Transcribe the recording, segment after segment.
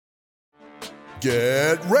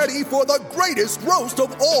Get ready for the greatest roast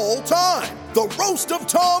of all time, the Roast of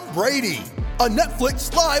Tom Brady, a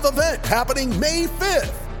Netflix live event happening May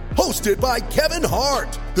 5th. Hosted by Kevin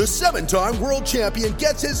Hart, the 7-time world champion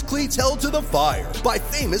gets his cleats held to the fire by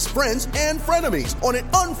famous friends and frenemies on an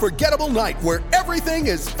unforgettable night where everything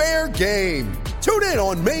is fair game. Tune in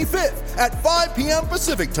on May 5th at 5 p.m.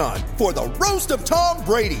 Pacific time for the Roast of Tom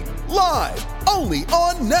Brady, live only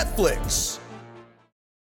on Netflix.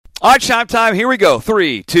 All right, Chime Time. Here we go.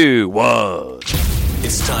 3, 2, 1.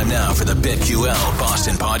 It's time now for the BetQL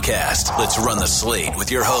Boston Podcast. Let's run the slate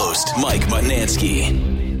with your host, Mike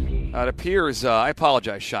Mutnansky. It appears, I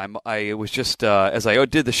apologize, Chime. It was just, as I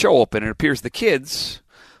did the show open, it appears the kids,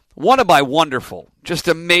 one of my wonderful, just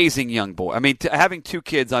amazing young boy. I mean, having 2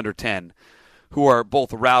 kids under 10 who are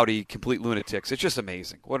both rowdy, complete lunatics, it's just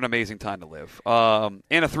amazing. What an amazing time to live. And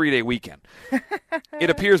a 3-day weekend. It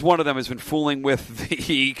appears one of them has been fooling with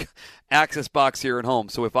the access box here at home.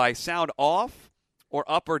 So if I sound off or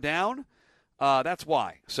up or down, that's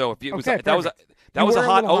why. So if it was that was a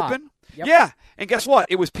hot open. Yep. Yeah, and guess what?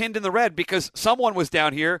 It was pinned in the red because someone was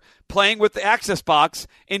down here playing with the access box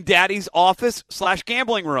in Daddy's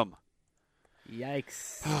office/gambling room.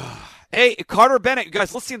 Yikes. Hey, Carter Bennett, you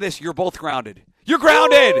guys, listen to this. You're both grounded. You're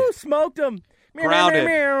grounded. Ooh, smoked him. Grounded.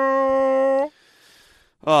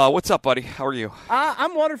 What's up, buddy? How are you?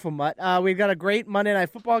 I'm wonderful, Mutt. We got a great Monday Night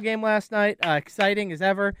Football game last night. Exciting as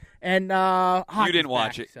ever. And you didn't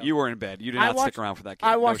watch back, it. So. You were in bed. You did not stick around for that game.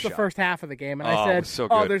 I watched the first half of the game, and I it said, was so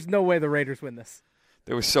good. there's no way the Raiders win this.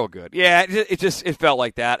 It was so good. Yeah, it felt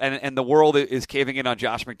like that. And the world is caving in on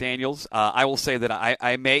Josh McDaniels. I will say that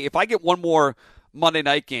I may, if I get one more Monday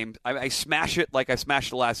night game, I smash it like I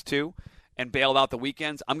smashed the last 2 and bailed out the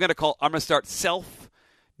weekends. I'm going to start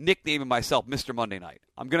nicknaming myself Mr. Monday Night.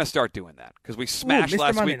 I'm going to start doing that because we smashed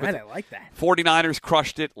last Monday week. Night, I like that. 49ers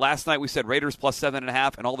crushed it. Last night we said Raiders plus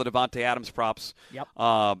 7.5 and all the Devontae Adams props. Yep.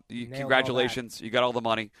 Congratulations. You got all the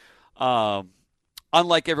money.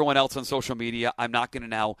 Unlike everyone else on social media, I'm not going to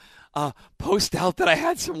now post out that I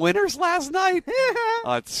had some winners last night.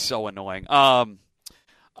 It's so annoying. But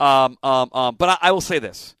I will say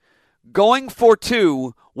this. Going for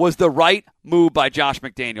 2 was the right move by Josh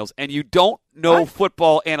McDaniels, and you don't know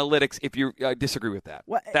football analytics if you disagree with that.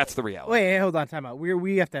 What? That's the reality. Wait, hold on, time out.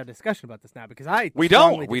 We have to have a discussion about this now because We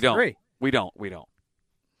strongly don't. disagree. We don't.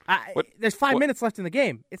 There's 5 minutes left in the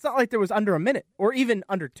game. It's not like there was under a minute or even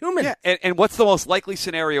under 2 minutes. Yeah, and what's the most likely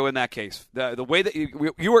scenario in that case? The way that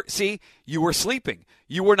you were sleeping.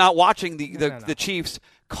 You were not watching the Chiefs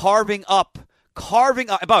carving up. And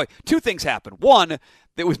by the way, 2 things happened. One,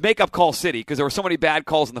 it was make-up call city because there were so many bad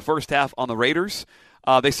calls in the first half on the Raiders.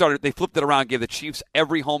 They flipped it around, gave the Chiefs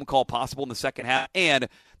every home call possible in the second half, and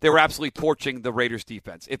they were absolutely torching the Raiders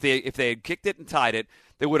defense. If they had kicked it and tied it,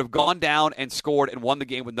 they would have gone down and scored and won the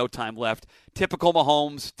game with no time left. Typical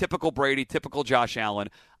Mahomes, typical Brady, typical Josh Allen.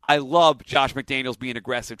 I love Josh McDaniels being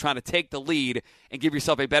aggressive, trying to take the lead and give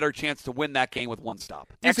yourself a better chance to win that game with 1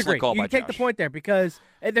 stop. Disagree. Excellent call by You take Josh. the point there because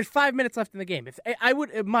there's 5 minutes left in the game. I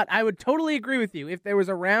would totally agree with you if there was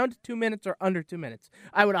around 2 minutes or under 2 minutes.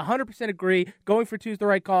 I would 100% agree. Going for 2 is the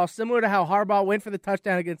right call, similar to how Harbaugh went for the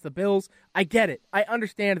touchdown against the Bills. I get it. I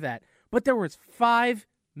understand that. But there was 5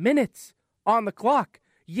 minutes on the clock.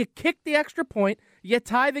 You kick the extra point, you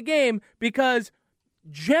tie the game because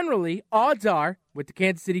generally odds are with the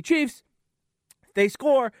Kansas City Chiefs, if they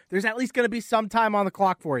score, there's at least going to be some time on the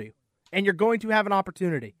clock for you, and you're going to have an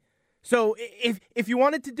opportunity. So if you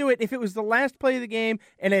wanted to do it, if it was the last play of the game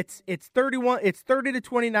and it's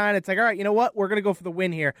 30-29, it's like, all right, you know what? We're going to go for the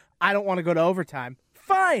win here. I don't want to go to overtime.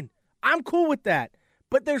 Fine. I'm cool with that.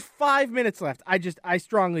 But there's 5 minutes left. I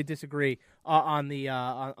strongly disagree on the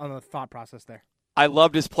thought process there. I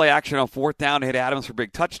loved his play action on 4th down to hit Adams for a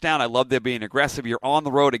big touchdown. I love them being aggressive. You're on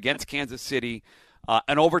the road against Kansas City.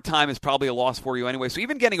 An overtime is probably a loss for you anyway. So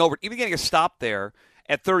even getting a stop there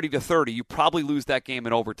at 30-30, you probably lose that game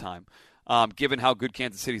in overtime, given how good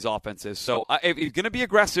Kansas City's offense is. So if you're going to be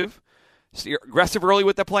aggressive, so you're aggressive early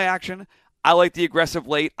with the play action. I like the aggressive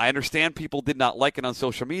late. I understand people did not like it on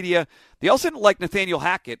social media. They also didn't like Nathaniel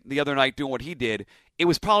Hackett the other night doing what he did. It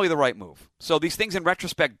was probably the right move. So these things in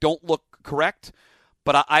retrospect don't look correct,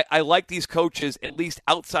 but I like these coaches at least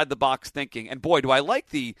outside the box thinking. And boy, do I like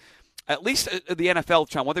at least the NFL,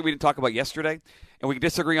 John. One thing we didn't talk about yesterday, and we can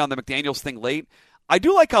disagree on the McDaniels thing late. I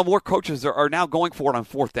do like how more coaches are now going for it on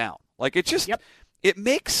 4th down. Like it just, It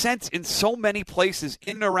makes sense in so many places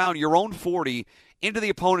in and around your own 40 into the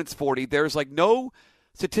opponent's 40. There's like no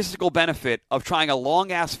statistical benefit of trying a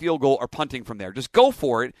long-ass field goal or punting from there. Just go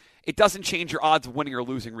for it. It doesn't change your odds of winning or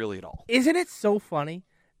losing really at all. Isn't it so funny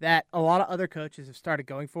that a lot of other coaches have started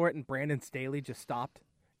going for it, and Brandon Staley just stopped.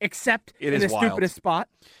 Except It in is the wild. stupidest spot.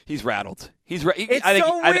 He's rattled. It's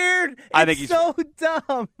Weird. I think it's so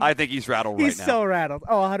dumb. I think he's rattled right now. He's so rattled.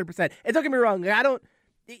 Oh, 100%. And don't get me wrong.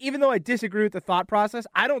 Even though I disagree with the thought process,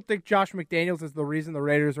 I don't think Josh McDaniels is the reason the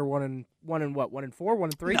Raiders are 1-4,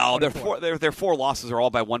 1-3. No, their 4 losses are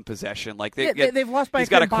all by one possession. Like they've lost by he's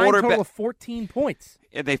a got combined total of 14 points.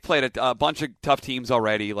 And they've played a bunch of tough teams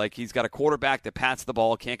already. Like, he's got a quarterback that pats the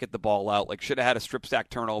ball, can't get the ball out. Like, should have had a strip sack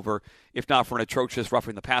turnover, if not for an atrocious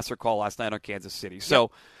roughing the passer call last night on Kansas City.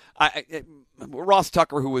 So, Ross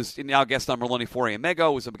Tucker, who was now a guest on Merloni Foray and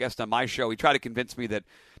Mego, was a guest on my show. He tried to convince me that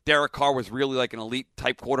Derek Carr was really like an elite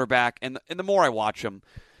type quarterback. And the more I watch him,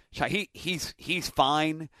 he's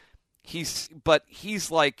fine. But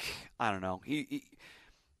he's like, I don't know.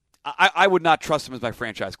 I would not trust him as my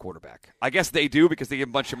franchise quarterback. I guess they do because they give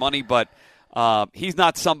him a bunch of money, but he's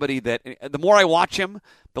not somebody that – the more I watch him,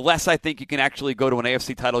 the less I think you can actually go to an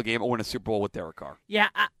AFC title game or win a Super Bowl with Derek Carr. Yeah,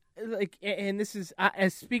 and this is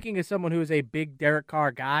as speaking as someone who is a big Derek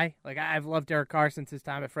Carr guy. Like, I've loved Derek Carr since his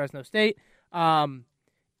time at Fresno State.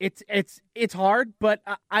 It's hard, but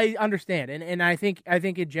I understand, and I think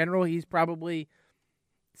in general he's probably –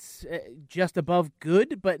 just above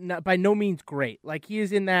good, but not, by no means great. Like, he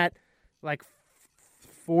is in that like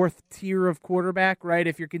fourth tier of quarterback, right?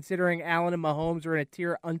 If you're considering Allen and Mahomes are in a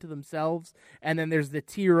tier unto themselves, and then there's the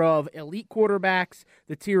tier of elite quarterbacks,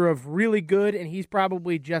 the tier of really good, and he's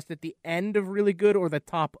probably just at the end of really good or the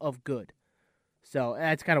top of good. So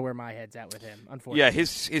that's kind of where my head's at with him, unfortunately. Yeah,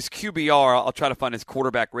 his QBR, I'll try to find his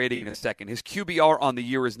quarterback rating in a second. His QBR on the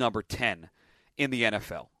year is number 10 in the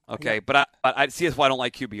NFL. Okay, but I see that's why I don't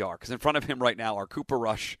like QBR, because in front of him right now are Cooper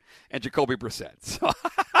Rush and Jacoby Brissett. So,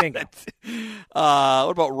 bingo. What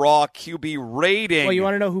about raw QB rating? Well, you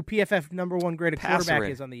want to know who PFF number 1 graded Passer quarterback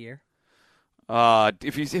rating is on the year?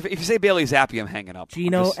 If you say Bailey Zappi, I'm hanging up.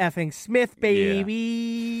 Geno effing Smith,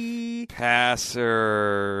 baby. Yeah.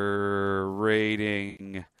 Passer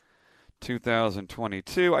rating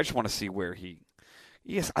 2022. I just want to see where he.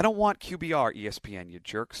 Yes, I don't want QBR, ESPN, you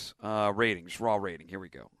jerks. Ratings, raw rating. Here we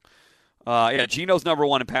go. Geno's number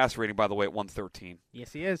 1 in pass rating, by the way, at 113.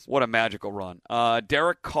 Yes, he is. What a magical run.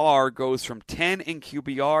 Derek Carr goes from 10 in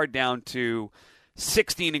QBR down to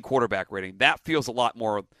 16 in quarterback rating. That feels a lot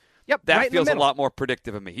more. Yep, that right feels a lot more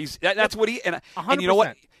predictive of me. That's what he and you know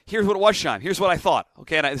what? Here's what it was, Sean. Here's what I thought.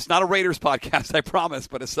 Okay, and it's not a Raiders podcast, I promise,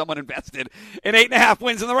 but as someone invested in 8.5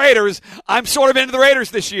 wins in the Raiders, I'm sort of into the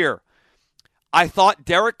Raiders this year. I thought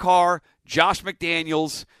Derek Carr, Josh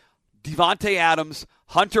McDaniels, Devontae Adams,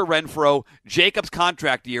 Hunter Renfrow, Jacobs'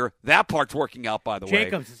 contract year, that part's working out, by the way.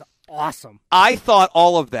 Jacobs is awesome. I thought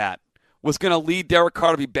all of that was going to lead Derek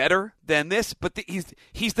Carr to be better than this, but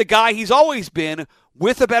he's the guy he's always been,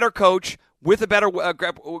 with a better coach, with a better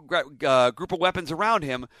group of weapons around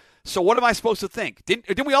him. So what am I supposed to think?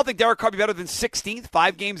 Didn't we all think Derek Carr would be better than 16th,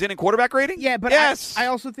 5 games in quarterback rating? Yeah, but yes. I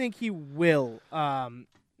also think he will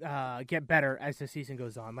get better as the season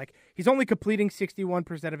goes on. Like, he's only completing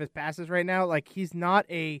 61% of his passes right now. Like, he's not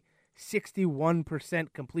a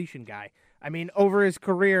 61% completion guy. I mean, over his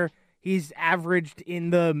career, he's averaged in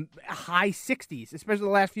the high 60s, especially the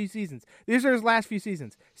last few seasons. These are his last few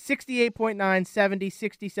seasons. 68.9, 70,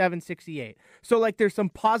 67, 68. So, like, there's some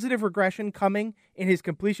positive regression coming in his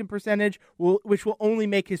completion percentage, which will only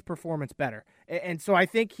make his performance better. And so I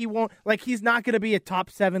think he won't, like, he's not going to be a top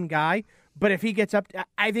 7 guy, but if he gets up,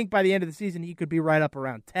 I think by the end of the season, he could be right up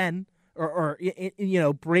around 10 or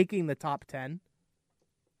breaking the top 10.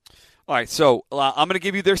 All right, so I'm going to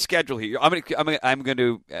give you their schedule here. I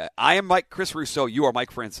am Chris Russo. You are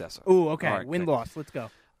Mike Francesa. Ooh, okay. Right, Win-loss. Let's go.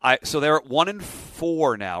 So they're at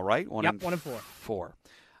 1-4 now, right? 1-4. 4.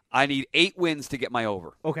 I need 8 wins to get my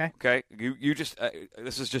over. Okay. Okay. You just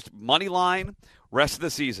this is just money line. Rest of the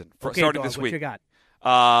season starting this week. What you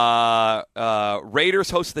got? Raiders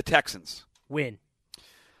host the Texans. Win.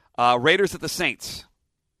 Raiders at the Saints.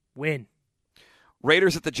 Win.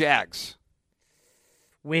 Raiders at the Jags.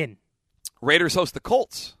 Win. Raiders host the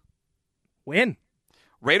Colts. Win.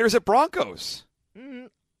 Raiders at Broncos.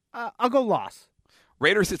 I'll go loss.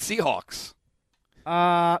 Raiders at Seahawks.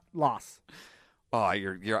 Loss. Oh,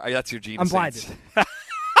 that's your gene. I'm blinded.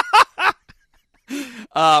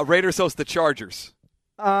 Raiders host the Chargers.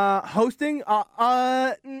 Hosting.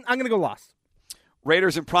 I'm gonna go loss.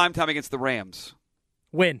 Raiders in primetime against the Rams.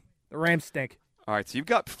 Win. The Rams stink. All right, so you've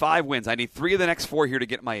got 5 wins. I need 3 of the next 4 here to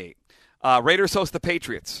get my 8. Raiders host the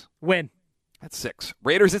Patriots. Win. That's 6.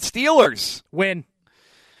 Raiders at Steelers. Win.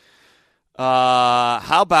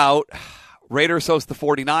 How about Raiders host the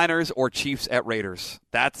 49ers or Chiefs at Raiders?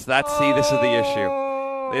 See, this is the issue.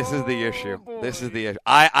 This is the issue. This is the issue.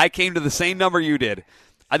 I came to the same number you did.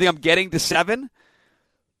 I think I'm getting to 7.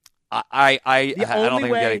 I don't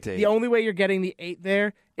think I'm getting to 8. The only way you're getting the 8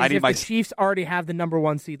 there is if the Chiefs already have the number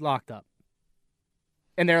 1 seed locked up.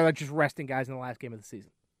 And they're like just resting guys in the last game of the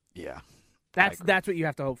season. Yeah. That's what you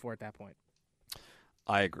have to hope for at that point.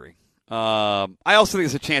 I agree. I also think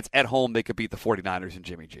there's a chance at home they could beat the 49ers and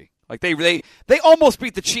Jimmy G. Like they almost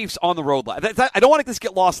beat the Chiefs on the road. I don't want this to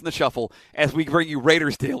get lost in the shuffle as we bring you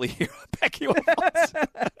Raiders Daily here. Becky. They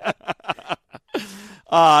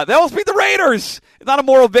almost beat the Raiders. It's not a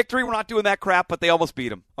moral victory. We're not doing that crap, but they almost beat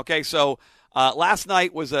them. Okay, so last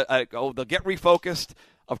night was they'll get refocused.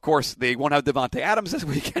 Of course, they won't have Devontae Adams this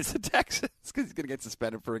week against the Texans because he's going to get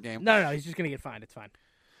suspended for a game. No, he's just going to get fined. It's fine.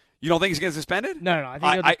 You don't think he's getting suspended? No. I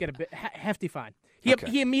think he'll just get a hefty fine.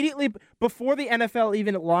 He immediately, before the NFL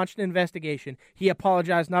even launched an investigation, he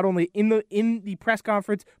apologized not only in the press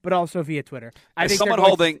conference but also via Twitter.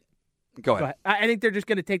 Go ahead. I think they're just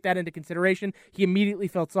going to take that into consideration. He immediately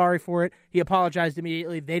felt sorry for it. He apologized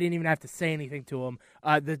immediately. They didn't even have to say anything to him.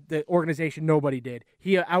 The organization, nobody did.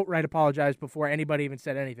 He outright apologized before anybody even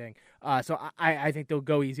said anything. So I think they'll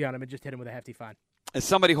go easy on him and just hit him with a hefty fine. As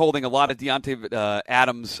somebody holding a lot of Deontay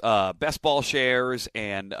Adams best ball shares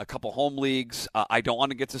and a couple home leagues, I don't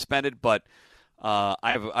want to get suspended, but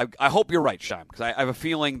I hope you're right, Shime, because I have a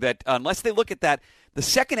feeling that unless they look at that, the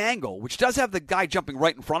second angle, which does have the guy jumping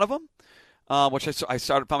right in front of him, which I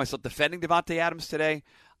found myself defending Devontae Adams today,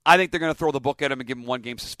 I think they're going to throw the book at him and give him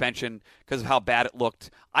 1-game suspension because of how bad it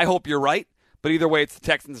looked. I hope you're right, but either way, it's the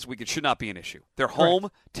Texans this week. It should not be an issue. They're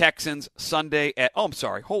home, Texans, Sunday at –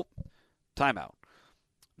 timeout.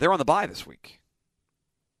 They're on the bye this week.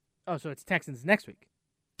 Oh, so it's Texans next week.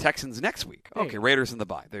 Texans next week. Okay, Raiders in the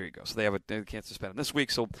bye. There you go. So they can't suspend them this week.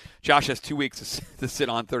 So Josh has 2 weeks to sit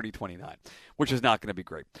on 30-29, which is not going to be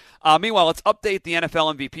great. Meanwhile, let's update the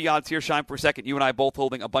NFL MVP odds here, Shine, for a second. You and I both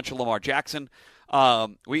holding a bunch of Lamar Jackson.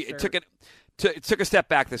 It took a step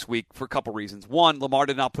back this week for a couple reasons. One, Lamar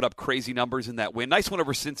did not put up crazy numbers in that win. Nice win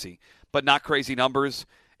over Cincy, but not crazy numbers.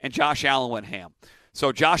 And Josh Allen went ham.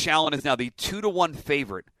 So Josh Allen is now the 2-1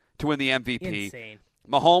 favorite to win the MVP. Insane.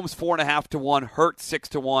 Mahomes 4.5 to 1, Hurts 6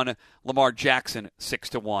 to 1, Lamar Jackson 6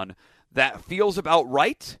 to 1. That feels about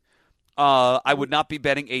right. I would not be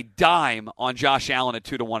betting a dime on Josh Allen at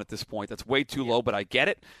 2 to 1 at this point. That's way too low, but I get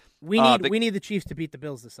it. We need the Chiefs to beat the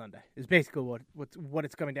Bills this Sunday. Is basically what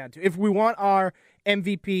it's coming down to. If we want our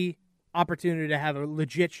MVP opportunity to have a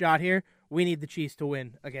legit shot here, we need the Chiefs to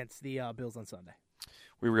win against the Bills on Sunday.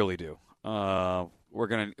 We really do.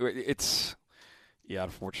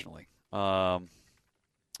 Unfortunately.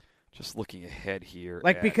 Just looking ahead here.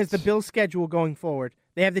 Because the Bills' schedule going forward,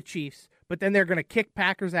 they have the Chiefs, but then they're going to kick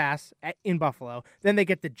Packers' ass in Buffalo. Then they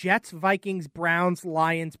get the Jets, Vikings, Browns,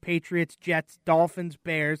 Lions, Patriots, Jets, Dolphins,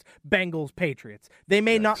 Bears, Bengals, Patriots. They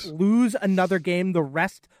may not lose another game the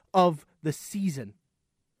rest of the season.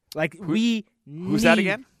 Who's that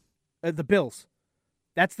again? The Bills.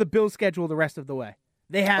 That's the Bills' schedule the rest of the way.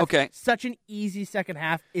 They have such an easy second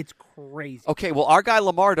half. It's crazy. Okay, well, our guy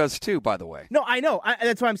Lamar does too, by the way. No, I know.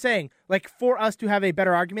 That's what I'm saying. For us to have a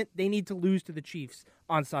better argument, they need to lose to the Chiefs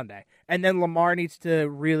on Sunday. And then Lamar needs to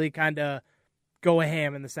really kind of go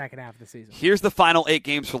ham in the second half of the season. Here's the final 8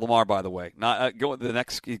 games for Lamar, by the way. Go the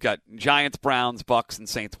next. He's got Giants, Browns, Bucks, and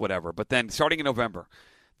Saints, whatever. But then starting in November,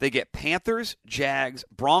 they get Panthers, Jags,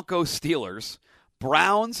 Broncos, Steelers,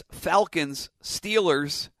 Browns, Falcons,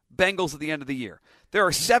 Steelers, Bengals at the end of the year. There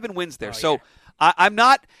are 7 wins there. I'm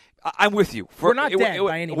with you. We're not dead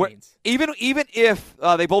by any means. Even if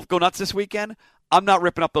they both go nuts this weekend, I'm not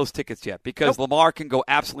ripping up those tickets yet because Lamar can go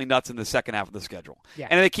absolutely nuts in the second half of the schedule. Yeah.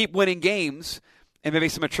 And if they keep winning games and maybe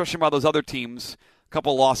some attrition by those other teams, a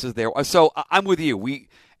couple of losses there. So I'm with you.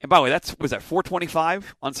 And by the way, was that 4:25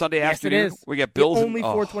 on Sunday afternoon? Yes, it is. We get Bills. The only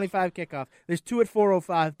 4:25 kickoff. There's 2 at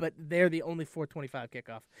 4:05, but they're the only 4:25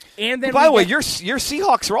 kickoff. And then, by the way, your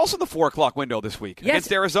Seahawks are also in the 4 o'clock window this week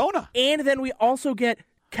against Arizona. And then we also get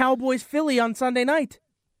Cowboys-Philly on Sunday night.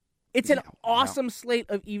 It's an awesome slate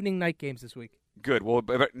of evening night games this week. Good. Well,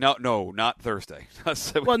 no, not Thursday.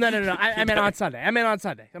 Well, no. I meant on Sunday. I'm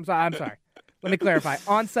sorry. Let me clarify.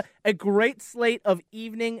 A great slate of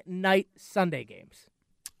evening night Sunday games.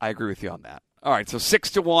 I agree with you on that. All right, so 6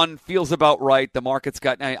 to 1 feels about right. The market's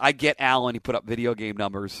got. I get Allen. He put up video game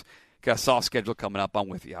numbers. Got a soft schedule coming up. I'm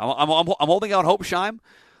with you. I'm holding out hope, Shime,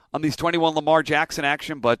 on these 21 Lamar Jackson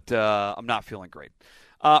action, but I'm not feeling great.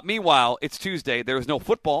 Meanwhile, it's Tuesday. There is no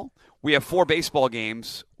football. We have 4 baseball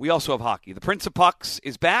games. We also have hockey. The Prince of Pucks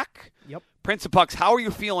is back. Yep. Prince of Pucks, how are you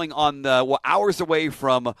feeling on hours away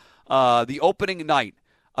from the opening night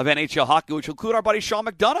of NHL hockey, which will include our buddy Sean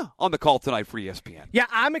McDonough on the call tonight for ESPN. Yeah,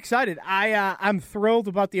 I'm excited. I'm thrilled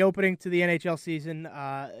about the opening to the NHL season.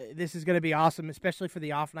 This is going to be awesome, especially for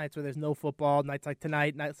the off nights where there's no football, nights like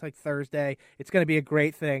tonight, nights like Thursday. It's going to be a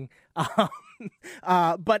great thing.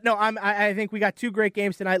 But no, I think we got two great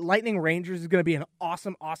games tonight. Lightning Rangers is going to be an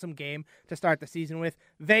awesome, awesome game to start the season with.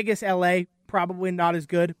 Vegas, LA, probably not as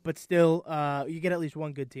good, but still, you get at least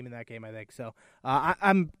one good team in that game, I think. So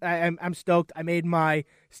I'm stoked. I made my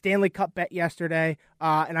Stanley Cup bet yesterday,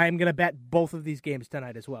 and I am going to bet both of these games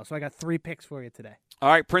tonight as well. So I got 3 picks for you today. All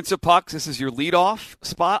right, Prince of Pucks, this is your leadoff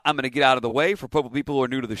spot. I'm going to get out of the way for people who are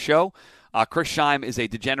new to the show. Chris Scheim is a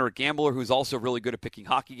degenerate gambler who's also really good at picking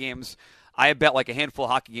hockey games. I have bet like a handful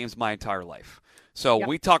of hockey games my entire life. So Yep.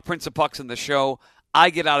 we talk Prince of Pucks in the show. I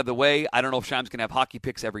get out of the way. I don't know if Scheim's going to have hockey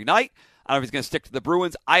picks every night. I don't know if he's going to stick to the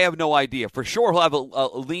Bruins. I have no idea. For sure, he'll have a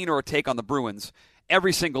lean or a take on the Bruins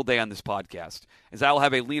every single day on this podcast, as I will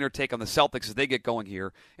have a leaner take on the Celtics as they get going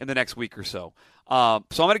here in the next week or so. So I'm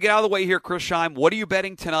going to get out of the way here, Chris Scheim. What are you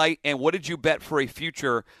betting tonight, and what did you bet for a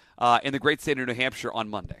future in the great state of New Hampshire on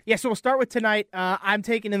Monday? Yeah, so we'll start with tonight. I'm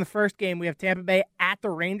taking in the first game. We have Tampa Bay at the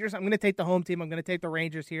Rangers. I'm going to take the home team. I'm going to take the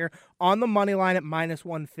Rangers here on the money line at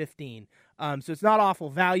 -115. So it's not awful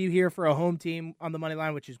value here for a home team on the money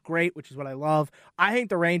line, which is great, which is what I love. I think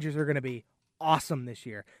the Rangers are going to be awesome this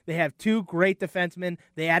year. They have 2 great defensemen.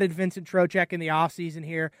 They added Vincent Trocheck in the offseason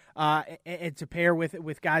here and to pair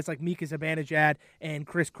with guys like Mika Zibanejad and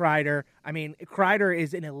Chris Kreider. I mean, Kreider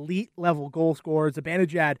is an elite-level goal scorer.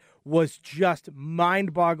 Zibanejad was just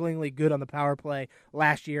mind-bogglingly good on the power play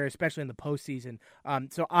last year, especially in the postseason.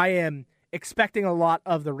 So I am expecting a lot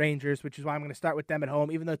of the Rangers, which is why I'm going to start with them at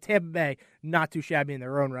home, even though Tampa Bay, not too shabby in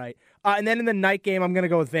their own right. And then in the night game, I'm going to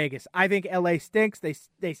go with Vegas. I think LA stinks.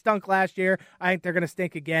 They stunk last year. I think they're going to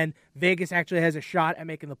stink again. Vegas actually has a shot at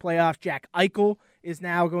making the playoffs. Jack Eichel is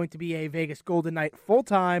now going to be a Vegas Golden Knight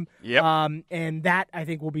full-time. Yep. And that, I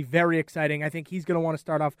think, will be very exciting. I think he's going to want to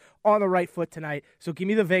start off on the right foot tonight. So give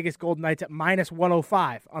me the Vegas Golden Knights at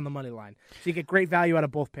 -105 on the money line. So you get great value out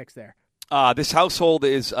of both picks there. This household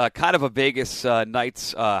is kind of a Vegas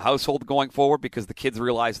Knights household going forward because the kids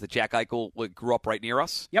realize that Jack Eichel grew up right near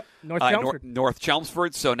us. Yep, North Chelmsford. North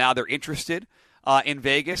Chelmsford, so now they're interested in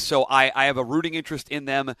Vegas. So I have a rooting interest in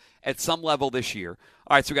them at some level this year.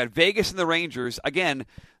 All right, so we got Vegas and the Rangers. Again,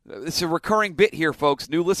 it's a recurring bit here, folks.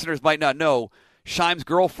 New listeners might not know. Scheim's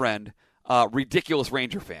girlfriend, ridiculous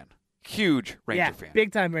Ranger fan. Huge Ranger fan.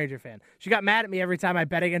 Big-time Ranger fan. She got mad at me every time I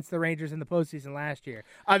bet against the Rangers in the postseason last year.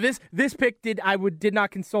 This pick did not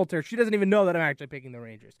consult her. She doesn't even know that I'm actually picking the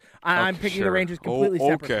Rangers. I'm picking the Rangers completely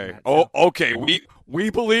separate from that. So. Okay. We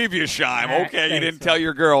believe you, Scheim. Okay, you didn't tell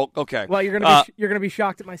your girl. Okay. Well, you're gonna be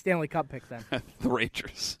shocked at my Stanley Cup pick then. The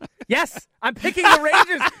Rangers. Yes, I'm picking the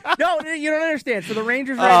Rangers. No, you don't understand. So the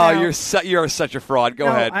Rangers right now. You're such a fraud. Go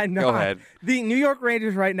ahead. I'm not. Go ahead. The New York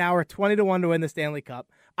Rangers right now are 20-1 to win the Stanley Cup.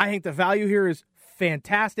 I think the value here is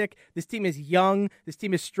fantastic. This team is young. This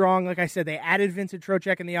team is strong. Like I said, they added Vincent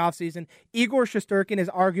Trocheck in the offseason. Igor Shesterkin is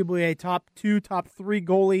arguably a top 2, top 3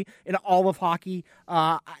 goalie in all of hockey.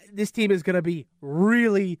 This team is going to be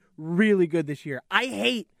really, really good this year.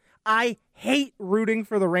 I hate rooting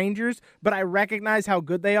for the Rangers, but I recognize how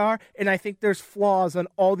good they are, and I think there's flaws on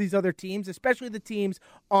all these other teams, especially the teams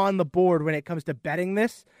on the board when it comes to betting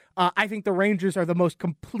this. I think the Rangers are the most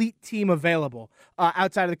complete team available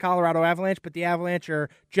outside of the Colorado Avalanche, but the Avalanche are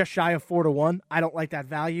just shy of 4-1. I don't like that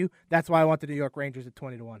value. That's why I want the New York Rangers at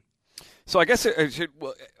 20-1. So I guess it should.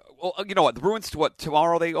 Well, you know what? The Bruins,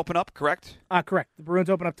 tomorrow they open up, correct? Correct. The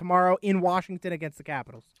Bruins open up tomorrow in Washington against the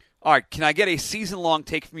Capitals. All right. Can I get a season-long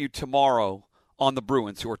take from you tomorrow on the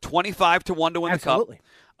Bruins, who are 25-1 to win Absolutely.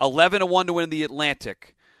 the Cup, 11-1 to win the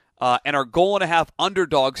Atlantic, and are goal and a half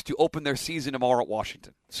underdogs to open their season tomorrow at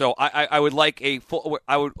Washington? So I would like a full.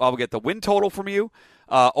 I will get the win total from you,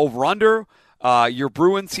 over under. Your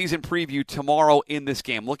Bruins season preview tomorrow in this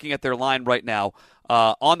game. Looking at their line right now,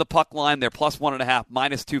 on the puck line they're +1.5,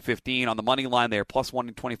 -215. On the money line they're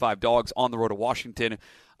 +125 dogs on the road to Washington.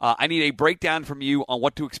 I need a breakdown from you on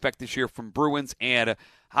what to expect this year from Bruins and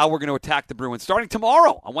how we're going to attack the Bruins starting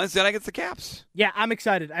tomorrow on Wednesday night against the Caps. Yeah, I'm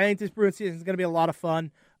excited. I think this Bruins season is going to be a lot of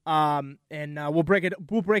fun. And we'll break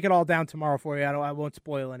it all down tomorrow for you. I won't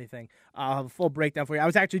spoil anything. I'll have a full breakdown for you. I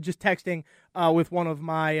was actually just texting with one of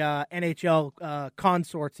my NHL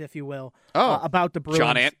consorts, if you will, about the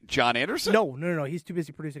Bruins. John Anderson? No. He's too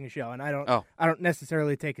busy producing a show, and I don't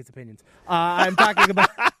necessarily take his opinions. I'm talking about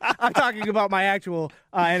I'm talking about my actual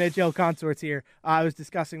NHL consorts here. I was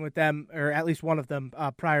discussing with them, or at least one of them,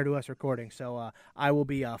 prior to us recording. So I will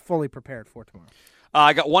be fully prepared for tomorrow.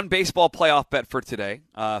 I got one baseball playoff bet for today.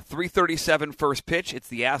 3:37 first pitch. It's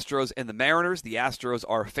the Astros and the Mariners. The Astros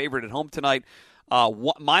are favored at home tonight.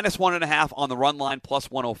 Minus 1.5 on the run line,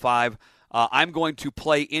 plus 105. I'm going to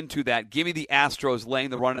play into that. Give me the Astros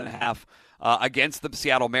laying the 1.5 against the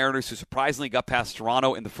Seattle Mariners, who surprisingly got past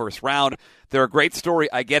Toronto in the first round. They're a great story.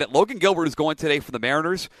 I get it. Logan Gilbert is going today for the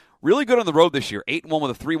Mariners. Really good on the road this year. 8-1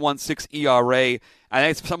 with a 3.16 ERA. I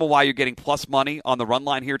think it's some of why you're getting plus money on the run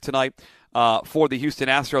line here tonight for the Houston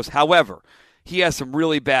Astros. However, he has some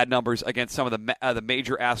really bad numbers against some of the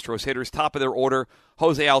major Astros hitters. Top of their order,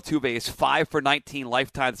 Jose Altuve is 5 for 19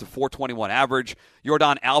 lifetimes, a 421 average.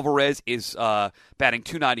 Yordan Alvarez is batting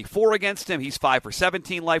 294 against him. He's 5 for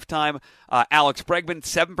 17 lifetime. Alex Bregman,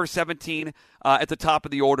 7 for 17 at the top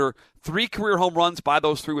of the order. 3 career home runs by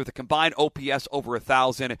those three with a combined OPS over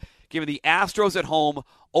 1,000. Giving the Astros at home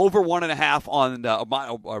over 1.5 on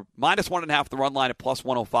minus 1.5 the run line at plus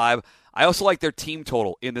 105. I also like their team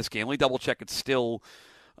total in this game. Let me double check it's still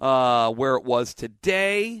where it was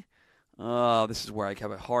today. This is where I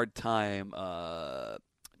have a hard time.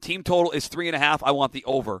 Team total is 3.5. I want the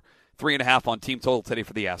over 3.5 on team total today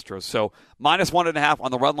for the Astros. So minus 1.5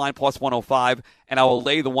 on the run line, plus 105, and I will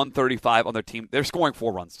lay the 135 on their team. They're scoring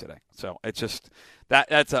 4 runs today, so it's just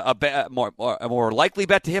that's a more likely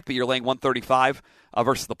bet to hit. But you're laying 135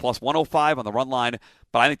 versus the plus 105 on the run line.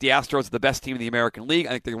 But I think the Astros are the best team in the American League. I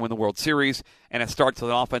think they're going to win the World Series, and it starts with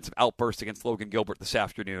an offensive outburst against Logan Gilbert this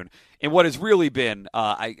afternoon. In what has really been,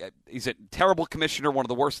 he's a terrible commissioner, one of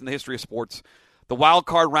the worst in the history of sports. The wild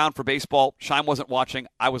card round for baseball, Shime wasn't watching.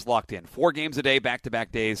 I was locked in. 4 games a day,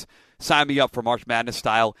 back-to-back days. Sign me up for March Madness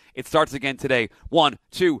style. It starts again today. 1,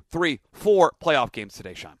 2, 3, 4 playoff games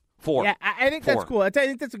today, Shime. 4. Yeah, I think that's cool. I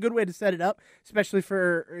think that's a good way to set it up, especially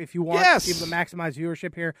for if you want people to maximize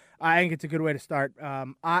viewership here. I think it's a good way to start.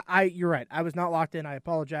 You're right. I was not locked in. I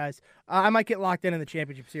apologize. I might get locked in the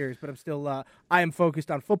championship series, but I'm still. I am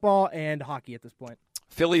focused on football and hockey at this point.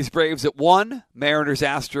 Phillies Braves at 1, Mariners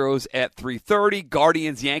Astros at 3:30,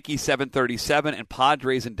 Guardians Yankees 7:37, and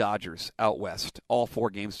Padres and Dodgers out west. All 4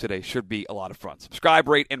 games today should be a lot of fun. Subscribe,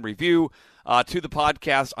 rate, and review to the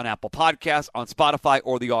podcast on Apple Podcasts, on Spotify,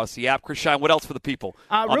 or the Odyssey app. Chris Shine, what else for the people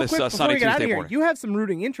on this Sunday, Tuesday morning? You have some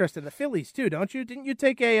rooting interest in the Phillies too, don't you? Didn't you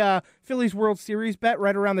take a Phillies World Series bet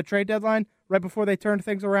right around the trade deadline, right before they turned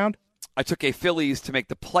things around? I took a Phillies to make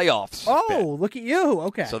the playoffs. Oh, look at you!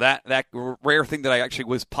 Okay, so that rare thing that I actually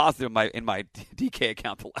was positive in my DK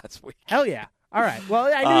account the last week. Hell yeah! All right.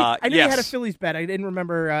 Well, I knew you had a Phillies bet. I didn't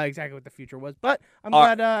remember exactly what the future was, but I'm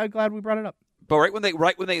glad we brought it up. But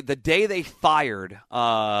the day they fired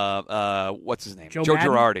what's his name? Joe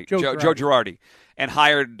Girardi, and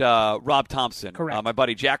hired Rob Thompson. Correct. My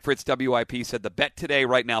buddy Jack Fritz, WIP, said the bet today,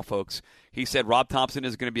 right now, folks. He said Rob Thompson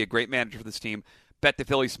is going to be a great manager for this team. Bet the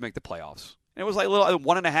Phillies to make the playoffs. And it was like a little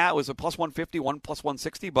 1.5. It was a plus 150, 1 plus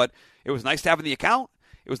 160, but it was nice to have in the account.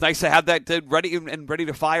 It was nice to have that ready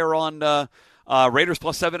to fire on Raiders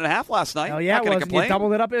plus 7.5 last night. Oh yeah, not going to complain. You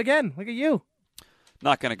doubled it up again. Look at you.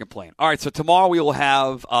 Not going to complain. All right, so tomorrow we will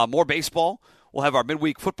have more baseball. We'll have our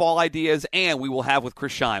midweek football ideas, and we will have with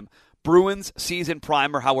Chris Shime Bruins season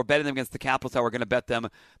primer, how we're betting them against the Capitals, how we're going to bet them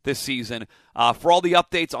this season. For all the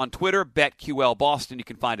updates on Twitter, BetQL Boston, you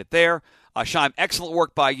can find it there. Shime, excellent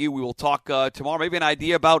work by you. We will talk tomorrow, maybe an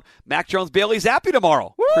idea about Mac Jones, Bailey Zappi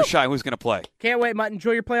tomorrow. Woo! Chris Shime, who's going to play. Can't wait, Mutt.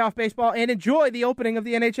 Enjoy your playoff baseball and enjoy the opening of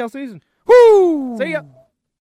the NHL season. Woo! See ya.